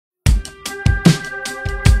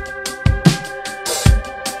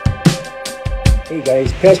Hey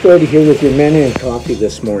guys, Pastor Eddie here with your manna and coffee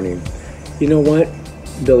this morning. You know what?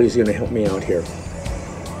 Billy's going to help me out here.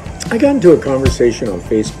 I got into a conversation on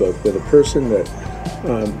Facebook with a person that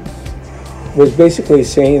was basically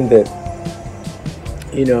saying that,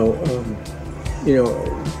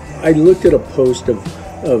 I looked at a post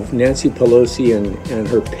of Nancy Pelosi and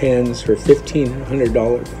her pens, her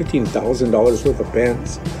 $15,000 worth of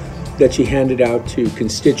pens that she handed out to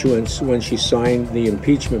constituents when she signed the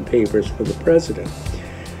impeachment papers for the president.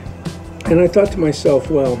 And I thought to myself,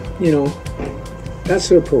 well, that's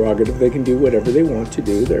their prerogative. They can do whatever they want to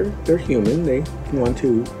do. They're human. They want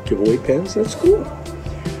to give away pens. That's cool.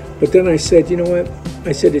 But then I said, you know what?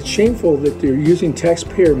 I said, it's shameful that they're using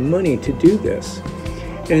taxpayer money to do this.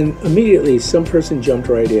 And immediately some person jumped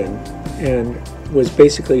right in and was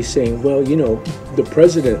basically saying, well, the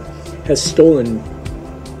president has stolen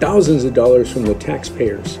thousands of dollars from the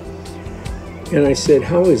taxpayers. And I said,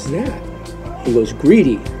 how is that? He goes,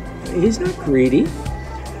 greedy. He's not greedy.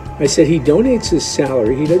 I said, he donates his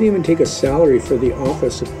salary. He doesn't even take a salary for the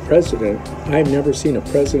office of president. I've never seen a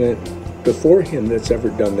president before him that's ever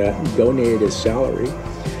done that, donated his salary.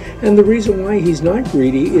 And the reason why he's not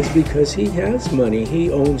greedy is because he has money. He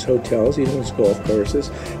owns hotels, he owns golf courses.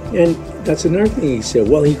 And that's another thing he said,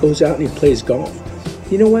 well, he goes out and he plays golf.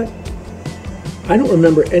 You know what? I don't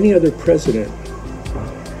remember any other president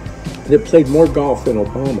that played more golf than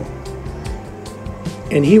Obama.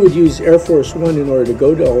 And he would use Air Force One in order to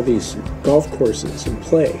go to all these golf courses and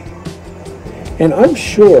play. And I'm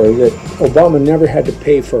sure that Obama never had to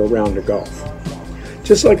pay for a round of golf.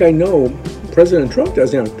 Just like I know President Trump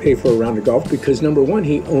doesn't have to pay for a round of golf because, number one,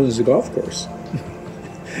 he owns the golf course.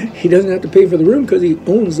 He doesn't have to pay for the room because he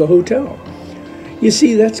owns the hotel. You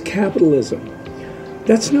see, that's capitalism.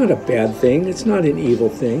 That's not a bad thing. It's not an evil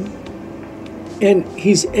thing. And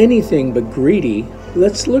he's anything but greedy.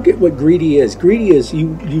 Let's look at what greedy is. Greedy is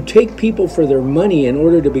you take people for their money in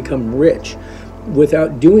order to become rich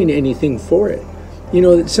without doing anything for it.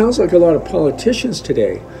 It sounds like a lot of politicians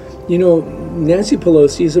today. Nancy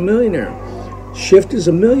Pelosi is a millionaire. Schiff is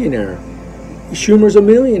a millionaire. Schumer's a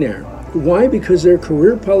millionaire. Why? Because they're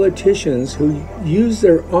career politicians who use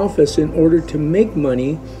their office in order to make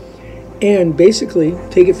money and basically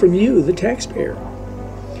take it from you, the taxpayer.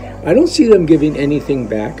 I don't see them giving anything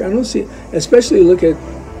back. I don't see, especially look at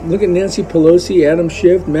Nancy Pelosi, Adam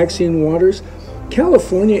Schiff, Maxine Waters.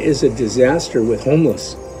 California is a disaster with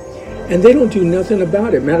homeless, and they don't do nothing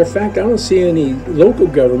about it. Matter of fact, I don't see any local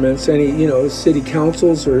governments, any city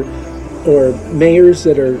councils or mayors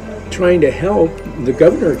that are trying to help. The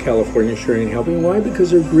governor of California sure ain't helping. Why?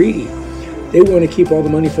 Because they're greedy. They want to keep all the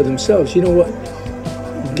money for themselves. You know what?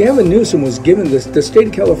 Gavin Newsom was given this. The state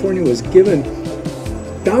of California was given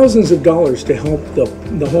thousands of dollars to help the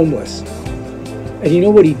homeless. And you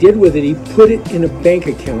know what he did with it? He put it in a bank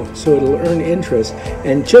account so it'll earn interest.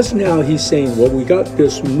 And just now he's saying, well, we got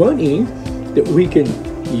this money that we can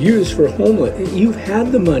use for homeless. You've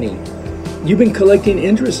had the money. You've been collecting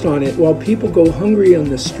interest on it while people go hungry on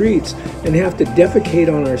the streets and have to defecate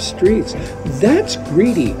on our streets. That's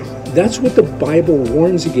greedy. That's what the Bible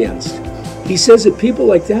warns against. He says that people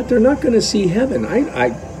like that, they're not going to see heaven.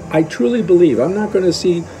 I truly believe. I'm not going to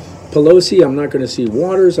see Pelosi. I'm not going to see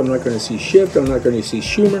Waters. I'm not going to see Schiff. I'm not going to see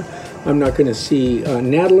Schumer. I'm not going to see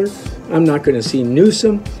Nadler. I'm not going to see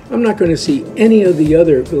Newsom. I'm not going to see any of the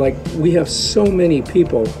other, we have so many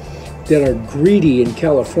people that are greedy in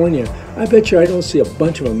California. I bet you I don't see a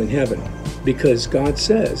bunch of them in heaven, because God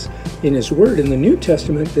says in His Word in the New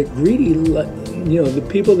Testament that greedy, the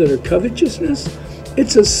people that are covetousness,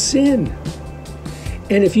 it's a sin.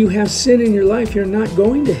 And if you have sin in your life, you're not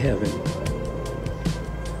going to heaven.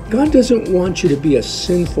 God doesn't want you to be a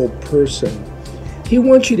sinful person. He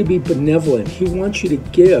wants you to be benevolent. He wants you to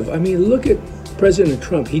give. I mean, look at President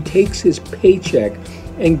Trump. He takes his paycheck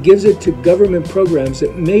and gives it to government programs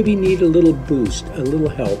that maybe need a little boost, a little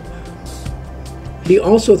help. He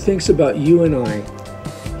also thinks about you and I.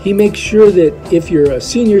 He makes sure that if you're a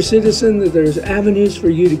senior citizen, that there's avenues for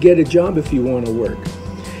you to get a job if you want to work.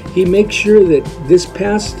 He makes sure that this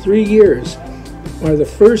past 3 years are the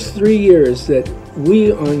first 3 years that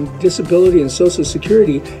we on disability and Social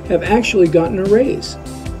Security have actually gotten a raise.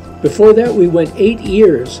 Before that, we went 8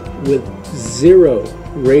 years with 0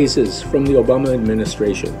 raises from the Obama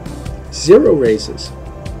administration. 0 raises.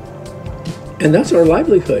 And that's our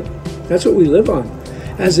livelihood. That's what we live on.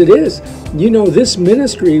 As it is, this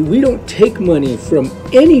ministry, we don't take money from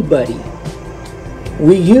anybody.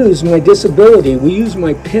 We use my disability, we use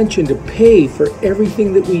my pension to pay for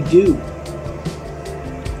everything that we do.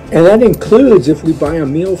 And that includes if we buy a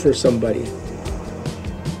meal for somebody.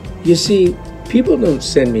 You see, People don't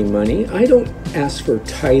send me money. I don't ask for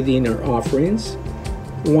tithing or offerings.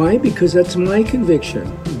 Why? Because that's my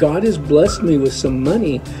conviction. God has blessed me with some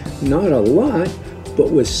money, not a lot, but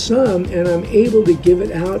with some, and I'm able to give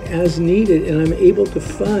it out as needed, and I'm able to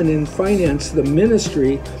fund and finance the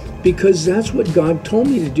ministry because that's what God told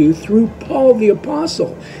me to do through Paul the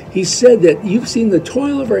Apostle. He said that you've seen the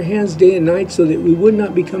toil of our hands day and night so that we would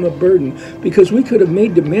not become a burden, because we could have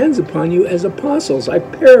made demands upon you as apostles. I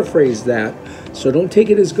paraphrase that, so don't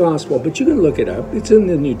take it as gospel, but you can look it up. It's in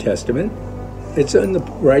the New Testament. It's in the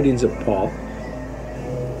writings of Paul.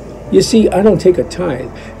 You see, I don't take a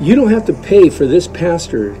tithe. You don't have to pay for this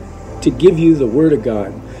pastor to give you the Word of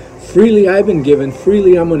God. Freely I've been given,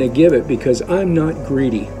 freely I'm going to give it, because I'm not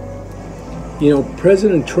greedy. You know,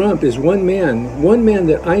 President Trump is one man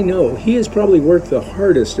that I know. He has probably worked the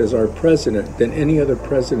hardest as our president than any other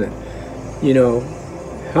president. You know,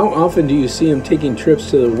 how often do you see him taking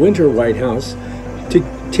trips to the winter White House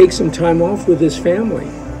to take some time off with his family?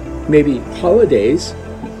 Maybe holidays,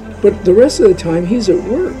 but the rest of the time he's at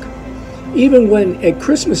work. Even when at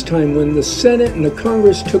Christmas time, when the Senate and the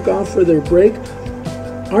Congress took off for their break,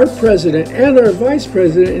 our president and our vice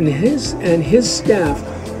president and his staff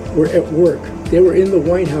were at work. They were in the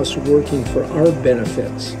White House working for our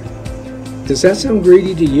benefits. Does that sound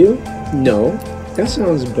greedy to you? No, that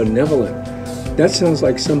sounds benevolent. That sounds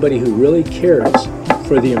like somebody who really cares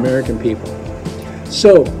for the American people.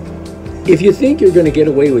 So, if you think you're going to get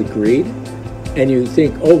away with greed, and you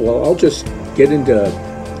think, oh, well, I'll just get into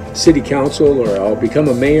city council, or I'll become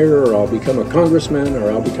a mayor, or I'll become a congressman,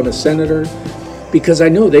 or I'll become a senator, because I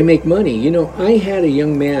know they make money. You know, I had a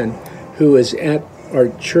young man who was at our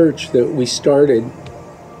church that we started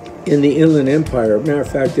in the Inland Empire, matter of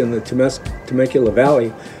fact, in the Temecula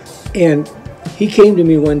Valley, and he came to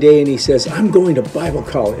me one day and he says, I'm going to Bible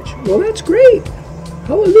college. Well, that's great.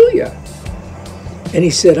 Hallelujah. And he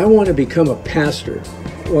said, I want to become a pastor.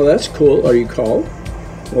 Well, that's cool. Are you called?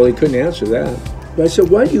 Well, he couldn't answer that. But I said,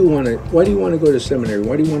 why do you want to go to seminary?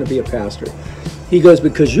 Why do you want to be a pastor? He goes,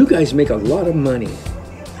 because you guys make a lot of money.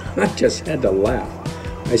 I just had to laugh.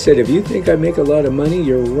 I said, if you think I make a lot of money,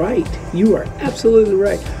 you're right. You are absolutely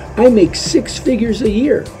right. I make 6 figures a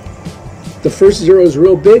year. The first zero is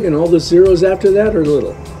real big, and all the zeros after that are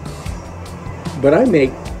little. But I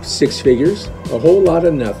make 6 figures, a whole lot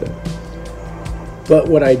of nothing. But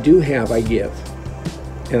what I do have, I give.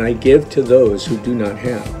 And I give to those who do not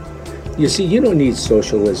have. You see, you don't need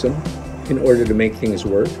socialism in order to make things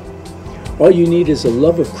work. All you need is the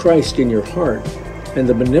love of Christ in your heart and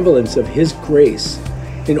the benevolence of His grace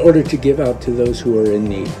in order to give out to those who are in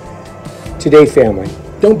need. Today, family,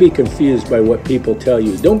 don't be confused by what people tell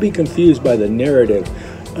you. Don't be confused by the narrative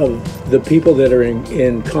of the people that are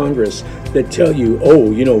in Congress that tell you,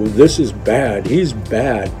 oh, you know, this is bad. He's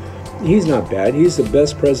bad. He's not bad. He's the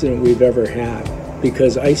best president we've ever had,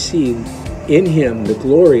 because I see in him the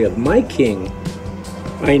glory of my King.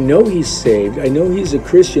 I know he's saved. I know he's a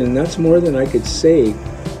Christian, and that's more than I could say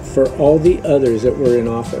for all the others that were in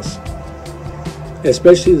office,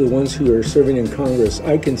 especially the ones who are serving in Congress.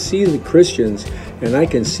 I can see the Christians and I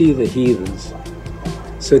can see the heathens.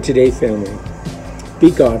 So today, family,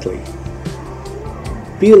 be godly.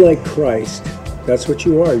 Be like Christ. That's what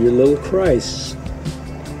you are. You're little Christs.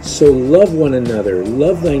 So love one another.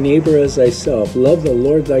 Love thy neighbor as thyself. Love the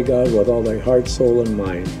Lord thy God with all thy heart, soul, and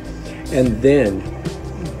mind. And then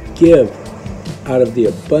give out of the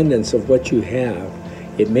abundance of what you have.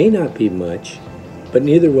 It may not be much, but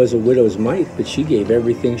neither was a widow's mite, but she gave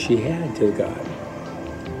everything she had to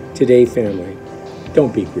God. Today, family,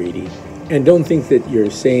 don't be greedy. And don't think that you're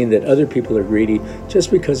saying that other people are greedy just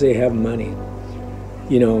because they have money.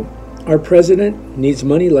 You know, our president needs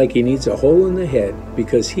money like he needs a hole in the head,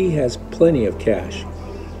 because he has plenty of cash.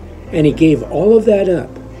 And he gave all of that up,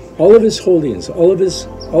 all of his holdings, all of his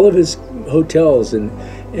hotels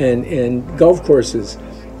and golf courses,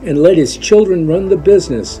 and let his children run the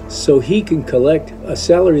business so he can collect a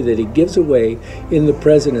salary that he gives away in the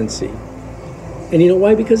presidency. And you know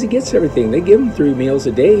why? Because he gets everything. They give him 3 meals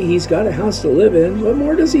a day. He's got a house to live in. What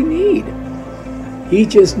more does he need? He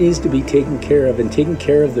just needs to be taken care of, and taking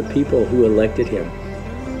care of the people who elected him.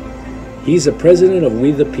 He's the president of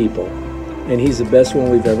we the people, and he's the best one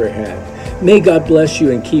we've ever had. May God bless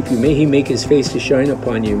you and keep you. May he make his face to shine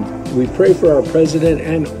upon you. We pray for our president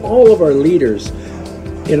and all of our leaders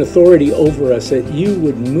in authority over us, that you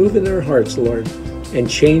would move in their hearts, Lord, and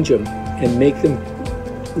change them and make them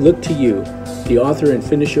look to you, the author and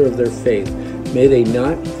finisher of their faith. May they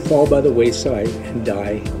not fall by the wayside and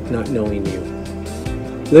die not knowing you.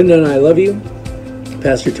 Linda and I love you.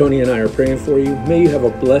 Pastor Tony and I are praying for you. May you have a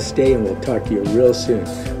blessed day, and we'll talk to you real soon.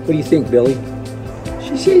 What do you think, Billy?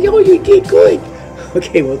 She said, oh, you did good.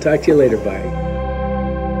 Okay, we'll talk to you later. Bye.